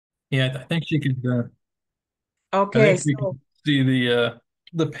Yeah, I think she could. I Okay, think she could so see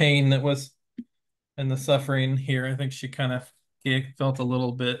the pain that was and the suffering here. I think she kind of felt a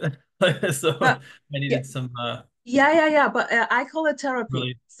little bit so but I yeah, needed some yeah. But I call it therapy.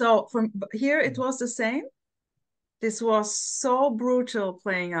 really. So from here, it was the same. This was so brutal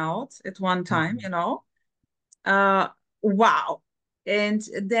playing out at one time, Mhm. you know. Uh, wow. And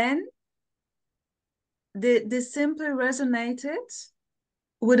then this simply resonated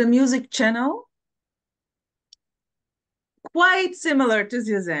with a music channel quite similar to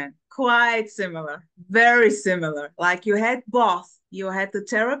Suzanne, quite similar, very similar. Like you had both. You had the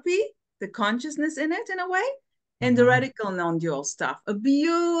therapy, the consciousness in it in a way, and the Mhm. radical non-dual stuff. A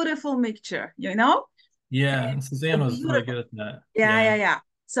beautiful mixture, you know? Yeah, And and a Suzanne was really beautiful, good at that. yeah, Yeah, yeah.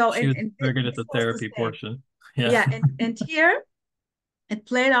 So she was very good at this the was the therapy same. portion. Yeah. Yeah, and here it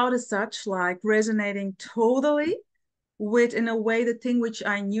played out as such, like resonating totally with, in a way, the thing which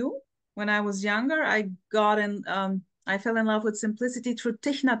I knew when I was younger. I fell in love with simplicity through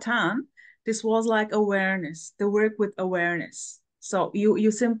Thich Nhat Hanh. This was like awareness, the work with awareness. So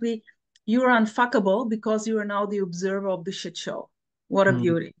you're unfuckable because you are now the observer of the shit show. What a Mm.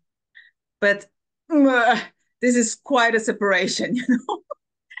 beauty. But uh, this is quite a separation, you know?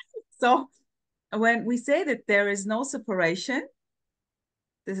 So when we say that there is no separation,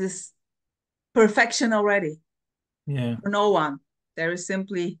 this is perfection already Yeah. for no one. There is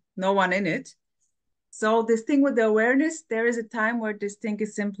simply no one in it. So this thing with the awareness, there is a time where this thing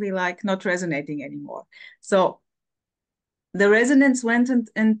is simply like not resonating anymore. So the resonance went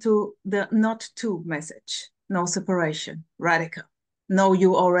into the not to message, no separation, radical, know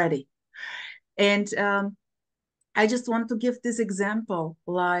you already. And I just want to give this example,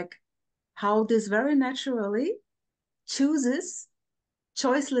 like how this very naturally chooses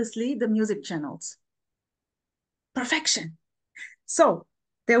choicelessly the music channels. Perfection. So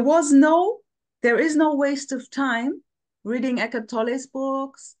there was no, there is no waste of time reading Eckhart Tolle's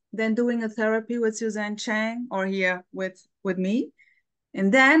books, then doing a therapy with Suzanne Chang or here with me,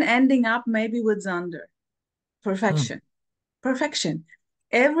 and then ending up maybe with Zander. Mm. Perfection. Perfection.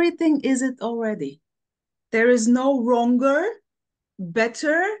 Everything is it already. There is no wronger,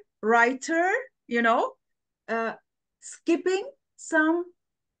 better, righter, you know, uh, skipping some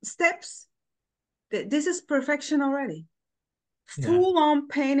steps. This is perfection already. Yeah. Full on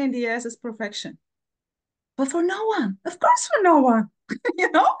pain in the ass is perfection. But for no one, of course, for no one, you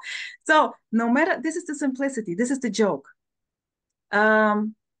know? So, no matter, this is the simplicity, this is the joke.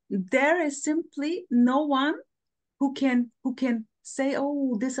 There is simply no one who can say,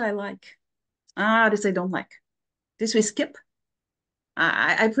 oh, this I like. Ah, this I don't like. This we skip.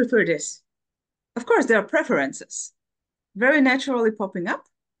 I prefer this. Of course, there are preferences very naturally popping up,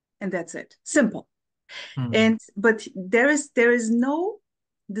 and that's it. Simple. Mm. And but there is no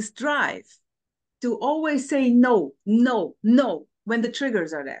this drive to always say no, no, no when the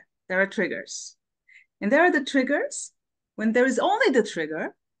triggers are there. There are triggers. And there are the triggers. When there is only the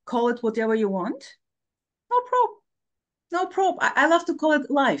trigger, call it whatever you want. No probe. No probe. I love to call it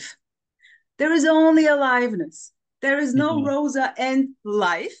life. There is only aliveness. There is no Yeah. Rosa and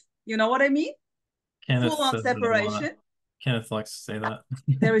life. You know what I mean? Kenneth Full on says that a lot. separation. Kenneth likes to say that.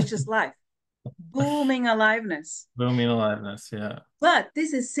 There is just life. Booming aliveness. Booming aliveness. Yeah. But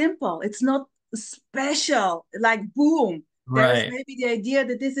this is simple. It's not special, like boom. There is Right. maybe the idea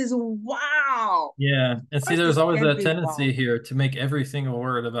that this is wow. Yeah. And Of see, course, there's this always can't that be wow. tendency here to make every single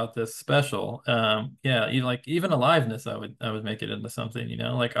word about this special. Yeah, even aliveness, I would make it into something,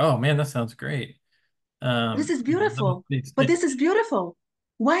 like, oh man, that sounds great. This is That must beautiful. be But this is beautiful.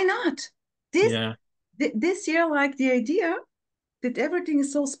 Why not? This yeah. this year, like the idea that everything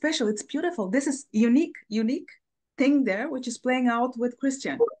is so special. It's beautiful. This is unique thing there, which is playing out with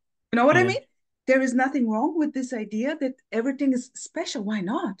Christian. You know what I Yeah. mean? There is nothing wrong with this idea that everything is special. Why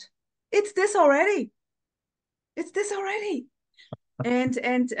not? It's this already. It's this already.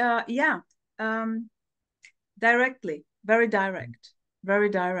 And yeah, um, directly, very direct.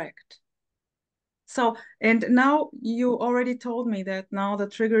 So, and now you already told me that now the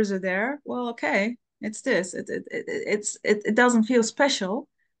triggers are there. Well, okay, it's this. It doesn't feel special,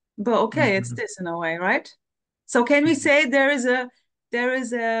 but okay, it's Mhm. this in a way, right? So can we say there is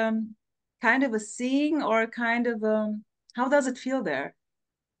a kind of a seeing or a kind of how does it feel there?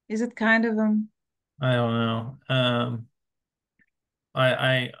 Is it kind of I don't know.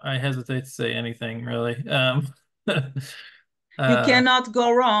 I hesitate to say anything really. you Uh, cannot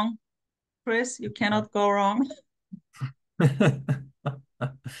go wrong, Chris, you cannot go wrong. I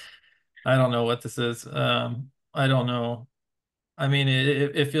don't know what this is. I don't know. I mean,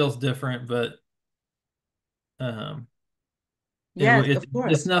 it feels different, but um, Yes, it's of it's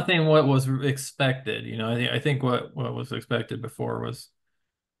course. nothing what was expected. I think what was expected before was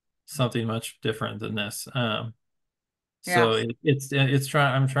something much different than this. So Yes. it's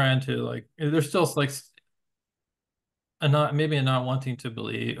trying. I'm trying to like. There's still like a not maybe a not wanting to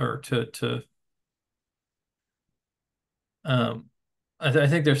believe or to um. I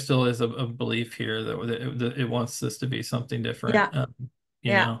think there still is a belief here that it wants this to be something Yeah. different. You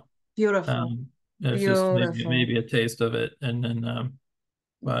Yeah. know, Beautiful. um, there's just Beautiful. maybe a taste of it, and then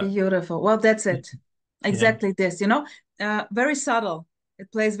but Beautiful. Well, that's it. yeah. Exactly this, very subtle.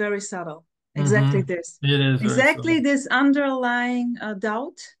 It plays very subtle. Exactly Mm-hmm. this. It is very Exactly subtle. this underlying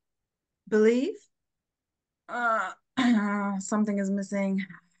doubt, belief. Uh, something is missing.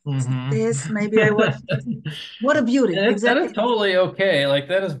 It's not Mm-hmm. this. Maybe I watched this. What a beauty. And that is Exactly this. totally okay. Like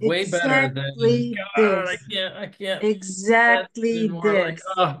that is way better than Exactly God. I this. can't. I can't stand Exactly anymore. Like, this.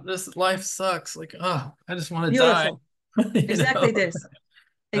 oh, this life sucks. Like, oh, I just want to die. Beautiful. Exactly this.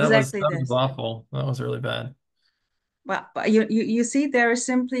 Exactly That was this. awful. That was really bad. Well, but you see, there is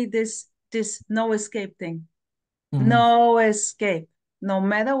simply this no escape thing. Mm-hmm. No escape. No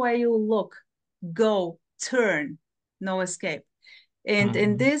matter where you look, go, turn, no escape. And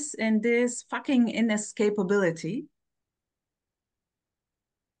Mm-hmm. in this fucking inescapability,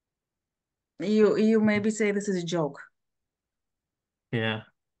 you maybe say this is a joke. Yeah.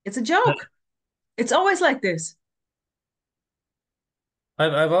 It's a joke. It's always like this.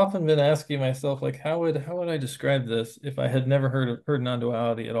 I've often been asking myself, like, how would I describe this if I had never heard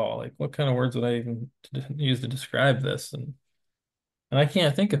non-duality at all? Like, what kind of words would I even use to describe this? And I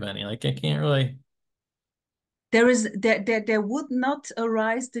can't think of any. Like, I can't really. There would not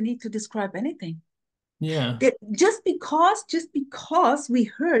arise the need to describe anything. Yeah. Just because we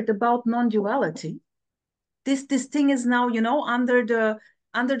heard about non-duality, this thing is now, under the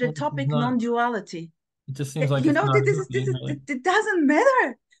Well, it's topic not. non-duality. It just seems like it's not happening really. It doesn't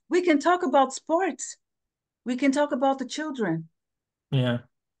matter. We can talk about sports. We can talk about the children. Yeah.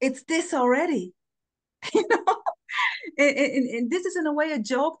 It's this already. you know and this is in a way a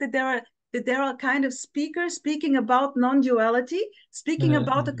joke that there are kind of speakers speaking about non-duality, speaking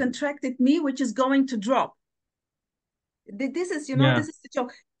about a And contracted me which is going to drop. This is, yeah. this is the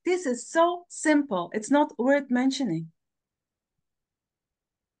joke. This is so simple, it's not worth mentioning.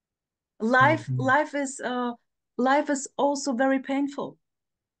 life Hmm. life is uh life is also very painful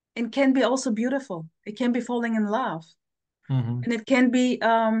and can be also beautiful. It can be falling in love, Hmm. and it can be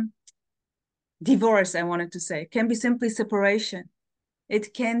divorce. I wanted to say it can be simply separation.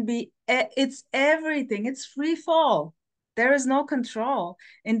 It can be, it's everything. It's free fall. There is no control.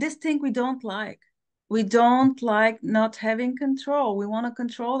 And this thing we don't like. We don't like not having control. We want to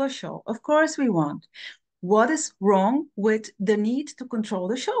control the show. Of course we want. What is wrong with the need to control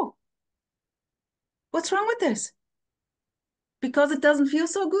the show? What's wrong with this? Because it doesn't feel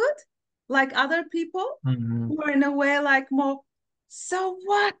so good? Like other people Hmm. who are in a way like more, so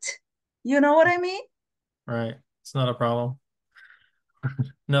what? You know what I mean? Right. It's not a problem.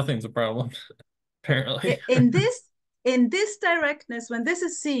 Nothing's a problem, apparently. In this directness, when this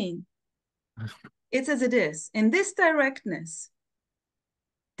is seen, it's as it is. In this directness,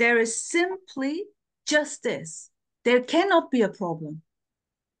 there is simply justice. There cannot be a problem.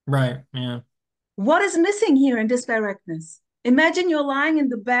 Right. Yeah. What is missing here in this directness? Imagine you're lying in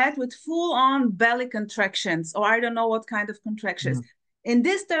the bed with full on belly contractions, or I don't know what kind of contractions. Mm. In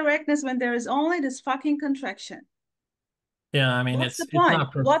this directness, when there is only this fucking contraction, Yeah. I mean, what's the it's point? not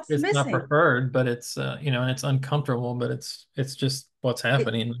What's it's not missing? preferred, but it's and it's uncomfortable, but it's just what's It,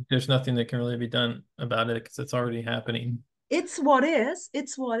 happening. There's nothing that can really be done about it because it's already happening. it's what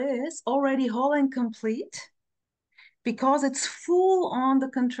is already whole and complete because it's full on the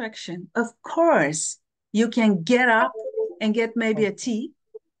contraction. Of course, you can get up and get maybe a tea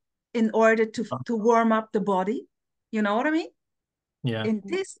in order to warm up the body. You know what I mean? Yeah. And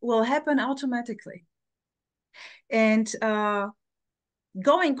this will happen automatically. And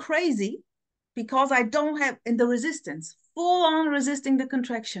going crazy because I don't have in the resistance, full on resisting the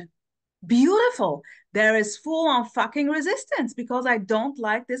contraction. Beautiful. There is full on fucking resistance because I don't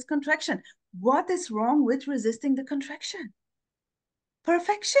like this contraction. What is wrong with resisting the contraction?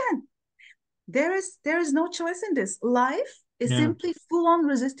 Perfection. There is no choice in this. Life is Yeah. simply full on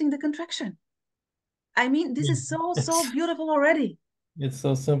resisting the contraction. I mean, this Yeah. is so so It's beautiful already. it's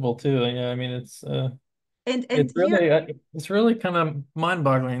so simple too. Yeah. I mean, And here, it's really kind of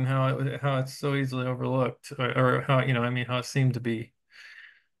mind-boggling how it's so easily overlooked, or how I mean how it seemed to be.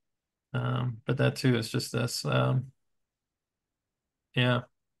 But that too is just this. Yeah,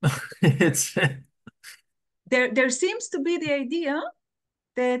 it's there seems to be the idea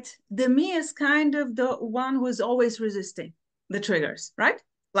that the me is kind of the one who is always resisting. the triggers, right?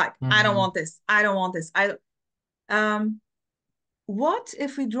 Like, I don't Hmm. want this. I don't want this. I what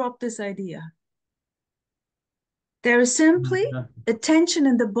if we drop this idea? There is simply a tension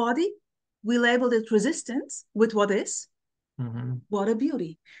in the body. We labeled it resistance with what is. Hmm. What a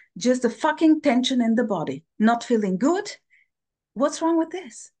beauty. Just a fucking tension in the body, not feeling good. What's wrong with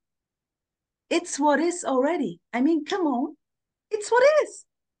this? It's what is already. I mean, come on. It's what is.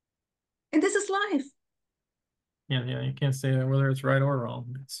 And this is life. Yeah, yeah, you can't say whether it's right or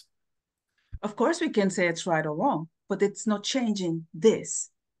wrong. It's Of course, we can say it's right or wrong, but it's not changing this.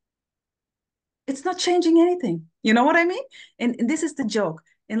 It's not changing anything. You know what I mean? And this is the joke.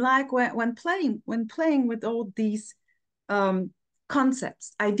 And like when playing with all these um,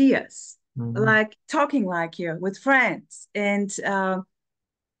 concepts, ideas, hmm. like talking like here with friends, and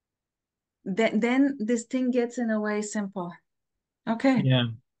then this thing gets in a way simple. Okay. Yeah.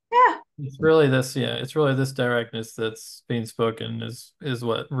 Yeah. It's really this directness that's being spoken is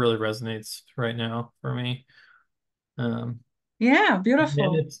what really resonates right now for me. Um, Yeah. and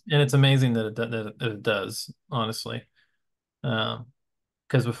Beautiful. it's amazing that it does, honestly. Um,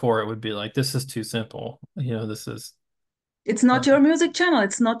 because before it would be like, this is too simple. You know, this is It's not uh, your music channel.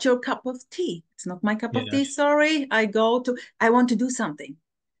 It's not your cup of tea. It's not my cup of yeah, tea. Sorry. I want to do something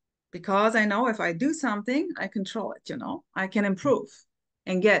because I know if I do something, I control it, I can improve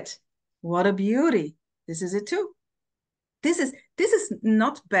and get what a beauty. This is it too. This is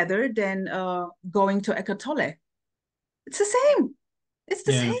not better than going to Eckhart Tolle. It's the same. It's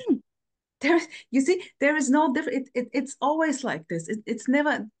the yeah. same. There, you see, there is no different. It's always like this. It's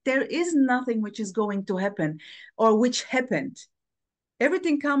never. There is nothing which is going to happen, or which happened.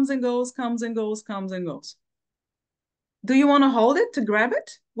 Everything comes and goes, comes and goes, comes and goes. Do you want to hold it to grab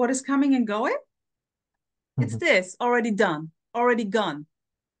it? What is coming and going? It's Mhm. this already done, already gone.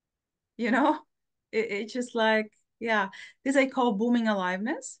 You know, it's just like, yeah, this I call booming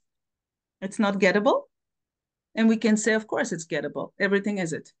aliveness. It's not gettable. And we can say, of course, it's gettable. Everything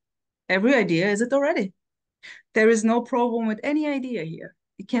is it. Every idea is it already. There is no problem with any idea here.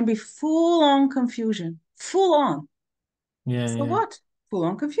 It can be full on confusion, full on. Yeah, So yeah. what? Full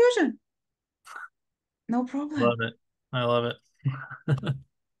on confusion. No problem. Love it. I love it.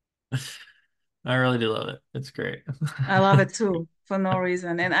 I really do love it. It's great. I love it too, for no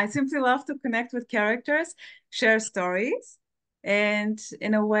reason. And I simply love to connect with characters, share stories, and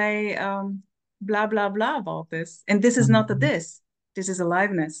in a way, blah, blah, blah about this. And this is not a Mhm. this. This is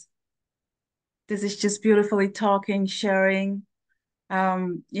aliveness. This is just beautifully talking, sharing.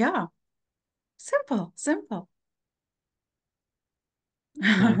 Yeah, simple, simple.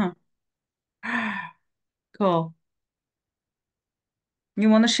 Nice. Cool. You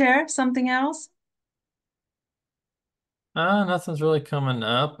want to share something else? Nothing's really coming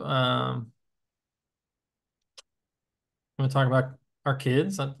up. I'm gonna talk about our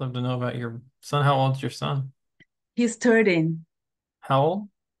kids. I'd love to know about your son. How old's your son? He's 13, How old?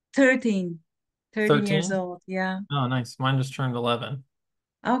 13, 13 years 13? old. Yeah. Oh, nice. Mine just turned 11.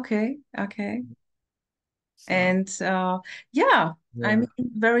 Okay. Okay. So, And yeah, I yeah. mean,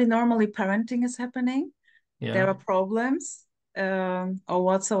 very normally parenting is happening. There Yeah. are problems or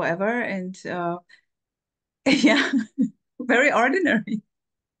whatsoever. And yeah, very ordinary.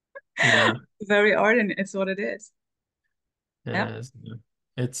 Yeah, Very ordinary. It's what it is. it Yeah. is. Yeah.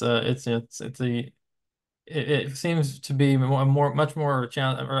 It seems to be much more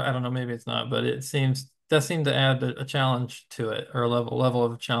challenge, or I don't know, maybe it's not, but does seem to add a challenge to it, or a level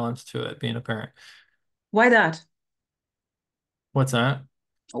of challenge to it, being a parent. Why that? What's that?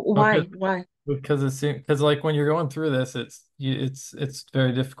 Why? Okay. Why? Because like when you're going through this, it's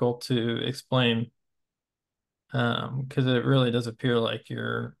very difficult to explain, because it really does appear like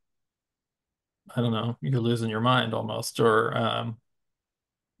you're, I don't know, you're losing your mind almost, or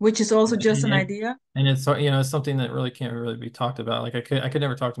Which is also just an and, idea. and it's, it's something that really can't really be talked about. Like I could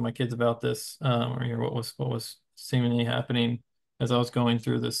never talk to my kids about this, or what was seemingly happening as I was going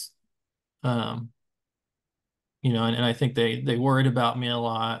through this, um and I think they worried about me a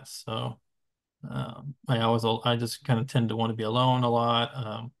lot. So I just kind of tend to want to be alone a lot.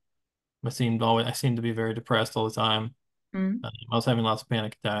 I seemed to be very depressed all the time. Mm, I was having lots of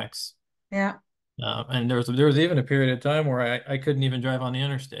panic attacks. yeah. And there was even a period of time where I couldn't even drive on the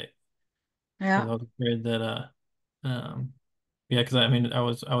interstate because Yeah. I was afraid that um yeah, because I mean I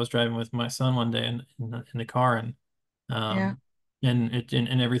was driving with my son one day in the car, Yeah. um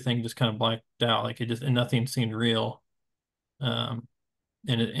and everything just kind of blacked out, like it just, and nothing seemed real. Um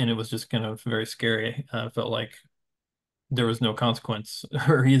and it was just kind of very scary. Felt like there was no consequence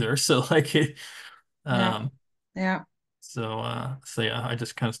or either. So like Yeah. um Yeah. so yeah, I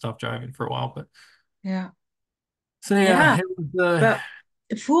just kind of stopped driving for a while, but Yeah. So yeah, Yeah, it was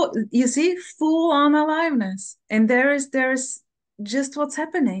but full, you see, full on aliveness. And there's just what's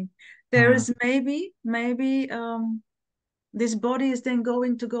happening. There hmm. is maybe this body is then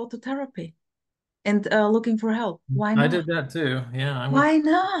going to go to therapy and looking for help. Why I not? did that too. Yeah, I went. Why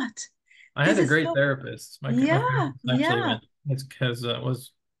not? I This had a is great so, therapist. My yeah, therapist actually yeah. went because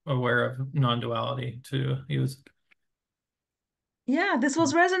was aware of non-duality too. He was. Yeah, this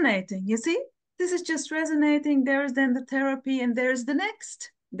was resonating. You see, this is just resonating. There is then the therapy, and there's the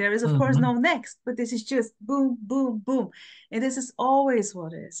next. There is, of course, Mhm. no next, but this is just boom, boom, boom. And this is always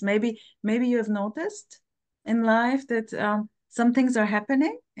what is. Maybe you have noticed in life that some things are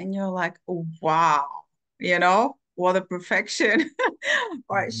happening, and you're like, oh, wow, what a perfection.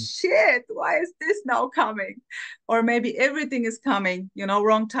 Or Mhm. shit, why is this now coming? Or maybe everything is coming,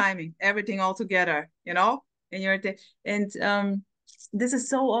 wrong timing, everything all together, and you're, and this is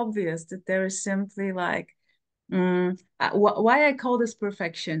so obvious that there is simply like why I call this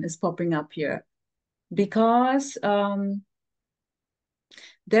perfection is popping up here because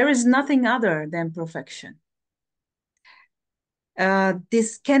there is nothing other than perfection.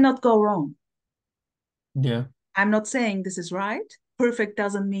 This cannot go wrong. Yeah. I'm not saying this is right. Perfect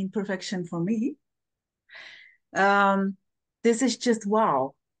doesn't mean perfection for me. Um, this is just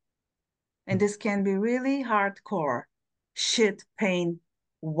wow, and this can be really hardcore shit pain.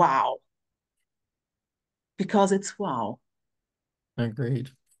 Wow, because it's wow. Agreed.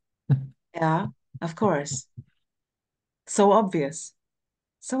 Yeah, of course. So obvious.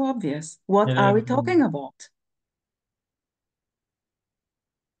 So obvious. What It are is. we talking about?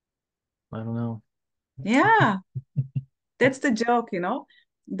 I don't know. Yeah, that's the joke. It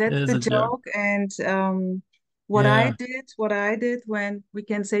That's is the a joke. joke. And Yeah. what I did when we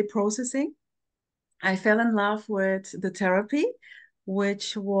can say processing, I fell in love with the therapy,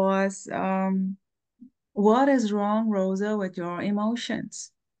 which was what is wrong, Rosa, with your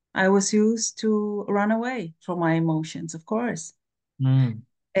emotions? I was used to run away from my emotions, of course. Mm.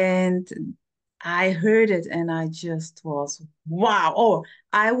 And I heard it and I just was, wow. Oh,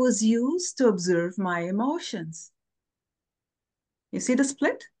 I was used to observe my emotions. You see the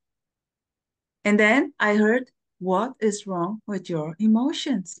split? And then I heard, what is wrong with your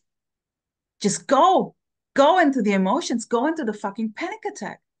emotions? Just go into the emotions, go into the fucking panic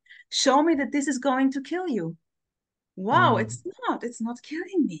attack. Show me that this is going to kill you. Wow, Mm. it's not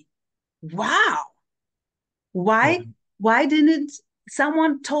killing me. Wow. Yeah. Why didn't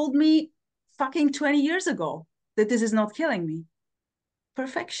someone told me fucking 20 years ago that this is not killing me?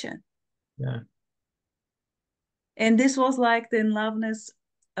 Perfection. Yeah. And this was like the in loveness,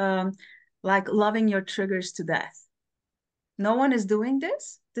 um, like loving your triggers to death. No one is doing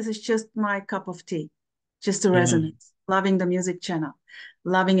this. This is just my cup of tea, just a Yeah. resonance, loving the music channel,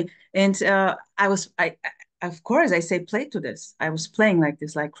 loving it. And of course, I say play to this. I was playing like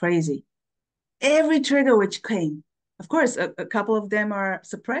this, like crazy. Every trigger which came, of course, a couple of them are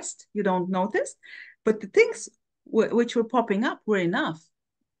suppressed. You don't notice, but the things which were popping up were enough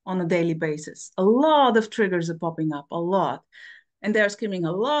on a daily basis. A lot of triggers are popping up, a lot. And they're screaming,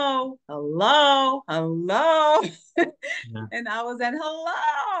 hello, hello, hello. Yeah. And I was then,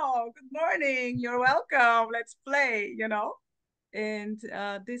 hello, good morning, you're welcome, let's play. And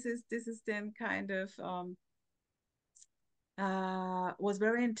this is then kind of was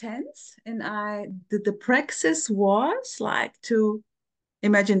very intense. And the praxis was like to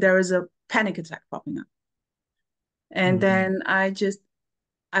imagine there is a panic attack popping up. And Mm. then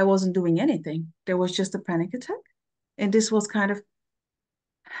I wasn't doing anything. There was just a panic attack. And this was kind of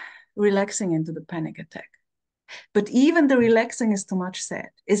relaxing into the panic attack. But even the relaxing is too much said.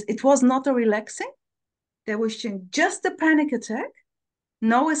 It was not a relaxing. There was just a panic attack,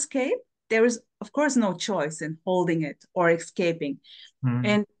 no escape. There is, of course, no choice in holding it or escaping. Mm.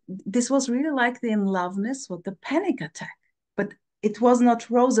 And this was really like the in loveness with the panic attack. But it was not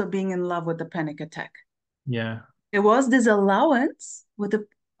Rosa being in love with the panic attack. Yeah. There was this allowance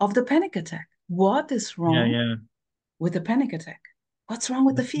of the panic attack. What is Yeah. wrong Yeah. with the panic attack? What's wrong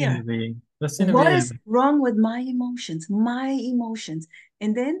with the That seemed to fear? be. That seemed to What be. is wrong with my emotions? My emotions.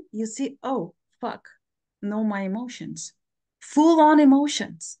 And then you see, oh, fuck, no, my emotions. Full on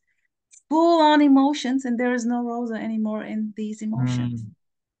emotions. Full on emotions. And there is no Rosa anymore in these emotions. Mm.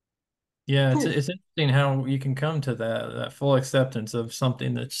 Yeah, Poof. it's interesting how you can come to that full acceptance of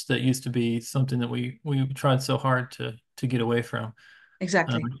something that used to be something that we tried so hard to get away from.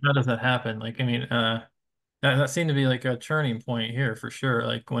 Exactly. How does that happen? Like, I mean, that seemed to be like a turning point here for sure.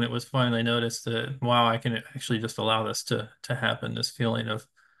 Like when it was finally noticed that, wow, I can actually just allow this to happen. This feeling of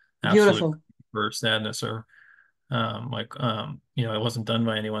absolute Beautiful. or sadness or it wasn't done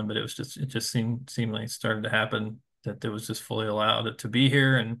by anyone, but it just seemed like it started to happen. that it was just fully allowed to be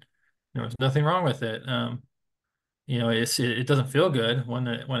here, and there was nothing wrong with it. It doesn't feel good when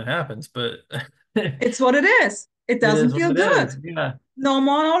it happens, but it It's what it is. It doesn't is what feel it good. is. Yeah, No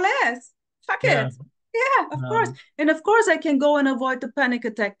more, no less. Fuck yeah. it. Yeah, of course. Um, And of course, I can go and avoid the panic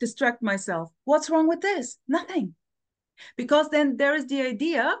attack, distract myself. What's wrong with this? Nothing. Because then there is the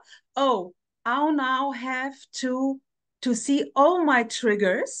idea, oh, I'll now have to see all my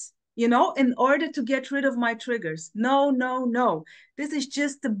triggers, in order to get rid of my triggers. No, no, no. This is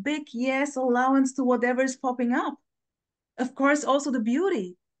just the big yes allowance to whatever is popping up. Of course, also the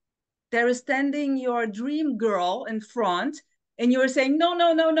beauty. There is standing your dream girl in front, and you're saying, no,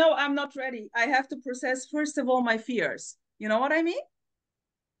 no, no, no, I'm not ready. I have to process, first of all, my fears. You know what I mean?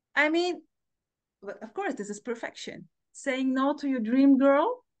 I mean, of course, this is perfection. Saying no to your dream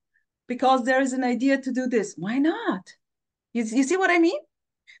girl because there is an idea to do this. Why not? You see what I mean?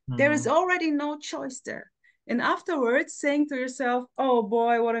 There is mhm, already no choice there. And afterwards, saying to yourself, oh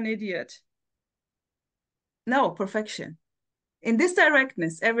boy, what an idiot. No, perfection. In this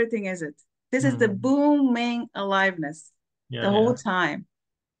directness, everything is it. This is the mhm. booming aliveness the Yeah, whole yeah. time.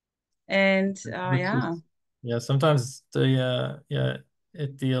 And It's yeah. just, yeah, sometimes the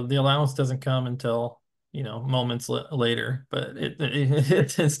allowance doesn't come until, moments later, but it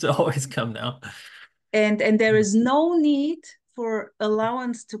tends to always come now. And there is no need for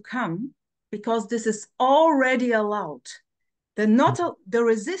allowance to come because this is already allowed. The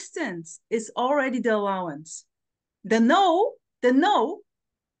resistance is already the allowance. The no, the no,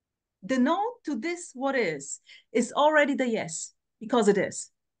 the no to this what is already the yes because it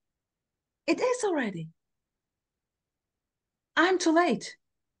is. It is already. I'm too late.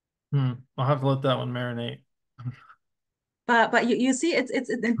 I'll have to let that one marinate. But you see, it's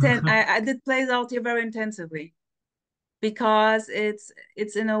intent. I did plays out here very intensively because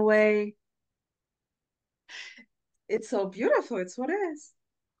it's in a way it's so beautiful. It's what it is.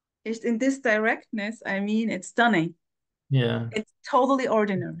 It's in this directness. I mean, it's stunning. Yeah. It's totally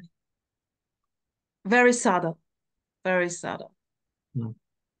ordinary. Very subtle. Very subtle. Hmm.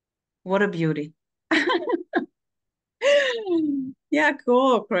 What a beauty. Yeah,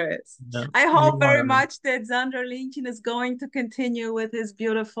 cool, Chris. Yeah. I hope You very are. much that Xander Linchin is going to continue with his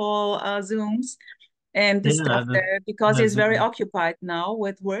beautiful Zooms and the Yeah. stuff there because That's he's very it. occupied now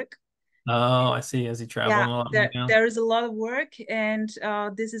with work. Oh, I see. Is he Yeah, traveling a lot right there now? there is a lot of work, and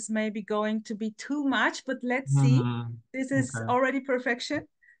this is maybe going to be too much, but let's see. Hmm. This is Okay. already perfection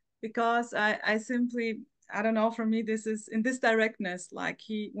because I simply I don't know. For me, this is in this directness. Like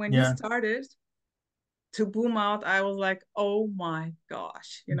when he Yeah. started to boom out, I was like, oh my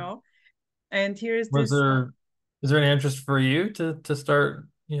gosh. And here's Was this. there is there any interest for you to start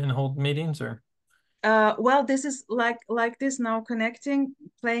and hold meetings or? Well, this is like this now connecting,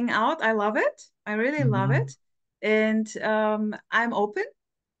 playing out. I love it. I really love Hmm. it, and I'm open.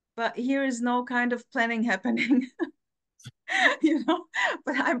 But here is no kind of planning happening, you know.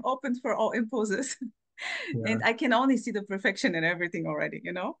 But I'm open for all impulses, Yeah. and I can only see the perfection in everything already.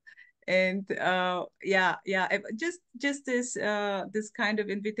 And yeah, yeah, just this kind of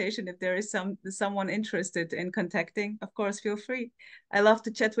invitation. If there is someone interested in contacting, of course, feel free. I love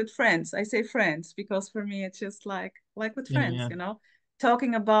to chat with friends. I say friends because for me it's just like with Yeah. friends, Yeah.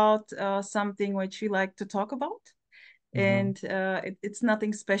 talking about something which we like to talk about, Hmm. and it's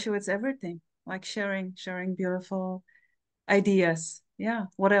nothing special. It's everything like sharing beautiful ideas. Yeah.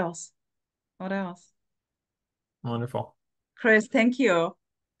 What else? What else? Wonderful. Chris, thank you.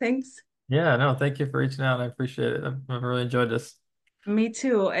 Thanks. Yeah, no, thank you for reaching out. I appreciate it. I've really enjoyed this. Me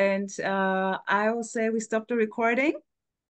too. And I will say we stop the recording